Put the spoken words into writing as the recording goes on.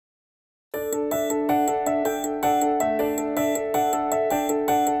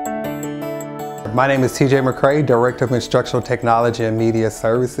My name is TJ McCray, Director of Instructional Technology and Media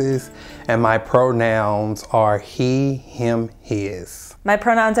Services, and my pronouns are he, him, his. My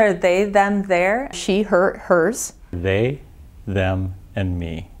pronouns are they, them, their. She, her, hers. They, them, and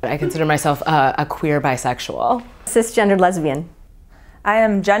me. I consider myself a queer bisexual. Cisgendered lesbian. I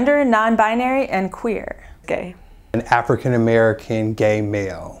am gender, non-binary, and queer. Gay. An African American gay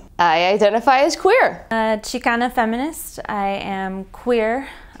male. I identify as queer. Chicana feminist. I am queer,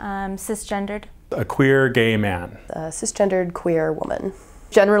 cisgendered. A queer gay man. A cisgendered queer woman.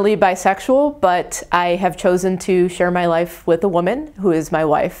 Generally bisexual, but I have chosen to share my life with a woman who is my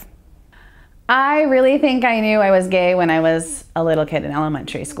wife. I really think I knew I was gay when I was a little kid in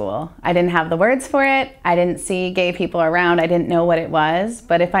elementary school. I didn't have the words for it. I didn't see gay people around. I didn't know what it was.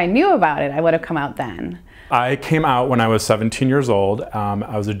 But if I knew about it, I would have come out then. I came out when I was 17 years old.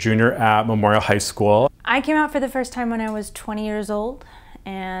 I was a junior at Memorial High School. I came out for the first time when I was 20 years old,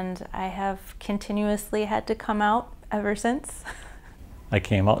 and I have continuously had to come out ever since. I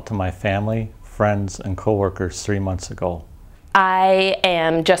came out to my family, friends, and coworkers 3 months ago. I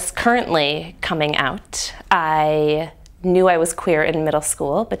am just currently coming out. I knew I was queer in middle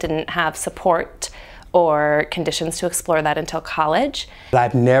school, but didn't have support or conditions to explore that until college.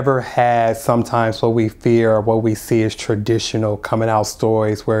 I've never had sometimes what we fear or what we see as traditional coming out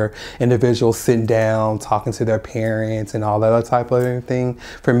stories where individuals sitting down, talking to their parents and all that other type of thing.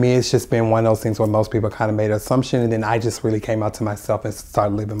 For me, it's just been one of those things where most people kind of made an assumption, and then I just really came out to myself and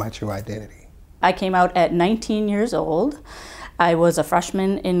started living my true identity. I came out at 19 years old. I was a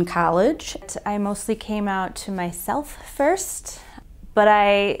freshman in college. I mostly came out to myself first, but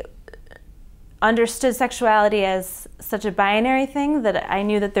I understood sexuality as such a binary thing that I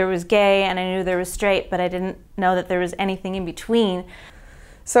knew that there was gay and I knew there was straight, but I didn't know that there was anything in between.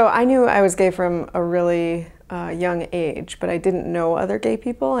 So I knew I was gay from a really young age, but I didn't know other gay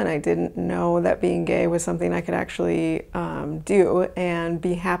people, and I didn't know that being gay was something I could actually do and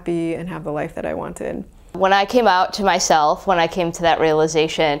be happy and have the life that I wanted. When I came out to myself, when I came to that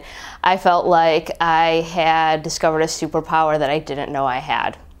realization, I felt like I had discovered a superpower that I didn't know I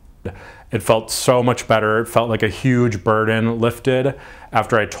had. It felt so much better. It felt like a huge burden lifted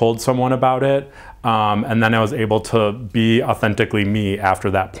after I told someone about it. And then I was able to be authentically me after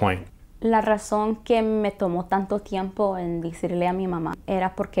that point. La razón que me tomó tanto tiempo en decirle a mi mamá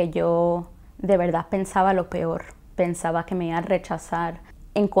era porque yo de verdad pensaba lo peor. Pensaba que me iba a rechazar.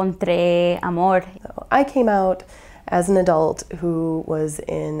 Encontré amor. I came out as an adult who was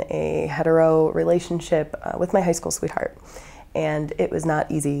in a hetero relationship with my high school sweetheart. And it was not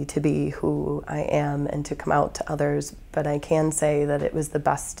easy to be who I am and to come out to others, but I can say that it was the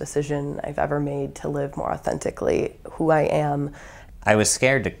best decision I've ever made to live more authentically who I am. I was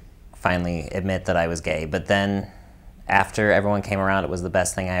scared to finally admit that I was gay, but then after everyone came around, it was the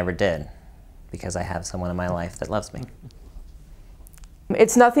best thing I ever did because I have someone in my life that loves me.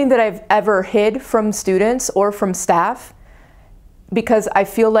 It's nothing that I've ever hid from students or from staff because I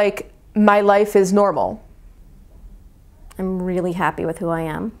feel like my life is normal. I'm really happy with who I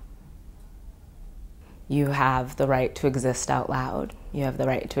am. You have the right to exist out loud. You have the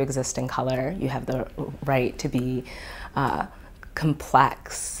right to exist in color. You have the right to be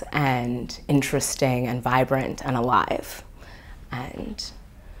complex and interesting and vibrant and alive. And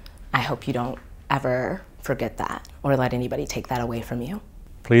I hope you don't ever forget that or let anybody take that away from you.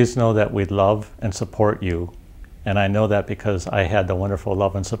 Please know that we love and support you. And I know that because I had the wonderful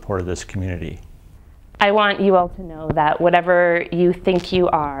love and support of this community. I want you all to know that whatever you think you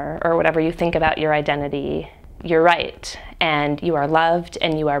are, or whatever you think about your identity, you're right, and you are loved,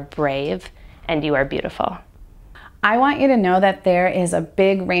 and you are brave, and you are beautiful. I want you to know that there is a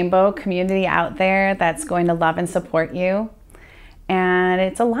big rainbow community out there that's going to love and support you, and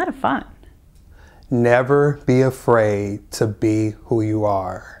it's a lot of fun. Never be afraid to be who you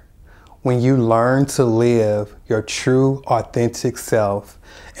are. When you learn to live your true, authentic self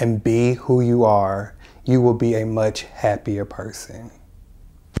and be who you are, you will be a much happier person.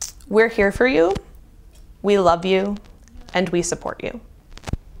 We're here for you, we love you, and we support you.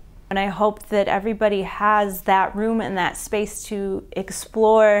 And I hope that everybody has that room and that space to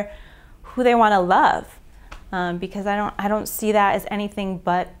explore who they want to love, because I don't see that as anything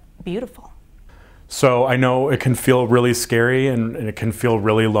but beautiful. So I know it can feel really scary and it can feel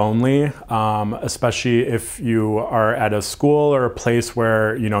really lonely, especially if you are at a school or a place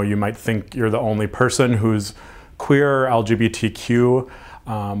where you might think you're the only person who's queer or LGBTQ.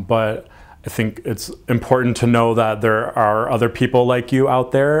 But I think it's important to know that there are other people like you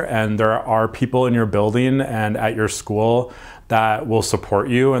out there, and there are people in your building and at your school that will support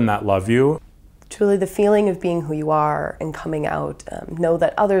you and that love you. Truly the feeling of being who you are and coming out, know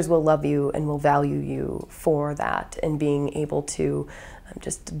that others will love you and will value you for that, and being able to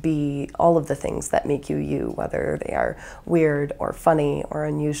just be all of the things that make you you, whether they are weird or funny or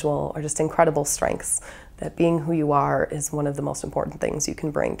unusual or just incredible strengths. That being who you are is one of the most important things you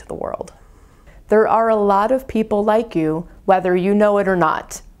can bring to the world. There are a lot of people like you, whether you know it or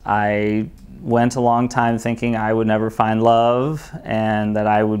not. I went a long time thinking I would never find love and that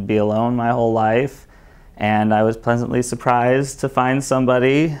I would be alone my whole life. And I was pleasantly surprised to find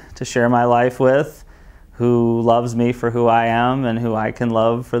somebody to share my life with who loves me for who I am and who I can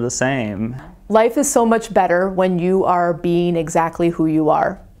love for the same. Life is so much better when you are being exactly who you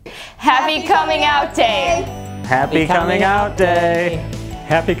are. Happy Coming Out Day! Happy Coming Out Day!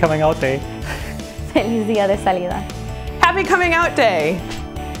 Happy Coming Out Day! Feliz día de salida. Happy Coming Out Day!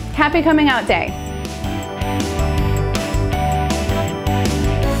 Happy Coming Out Day!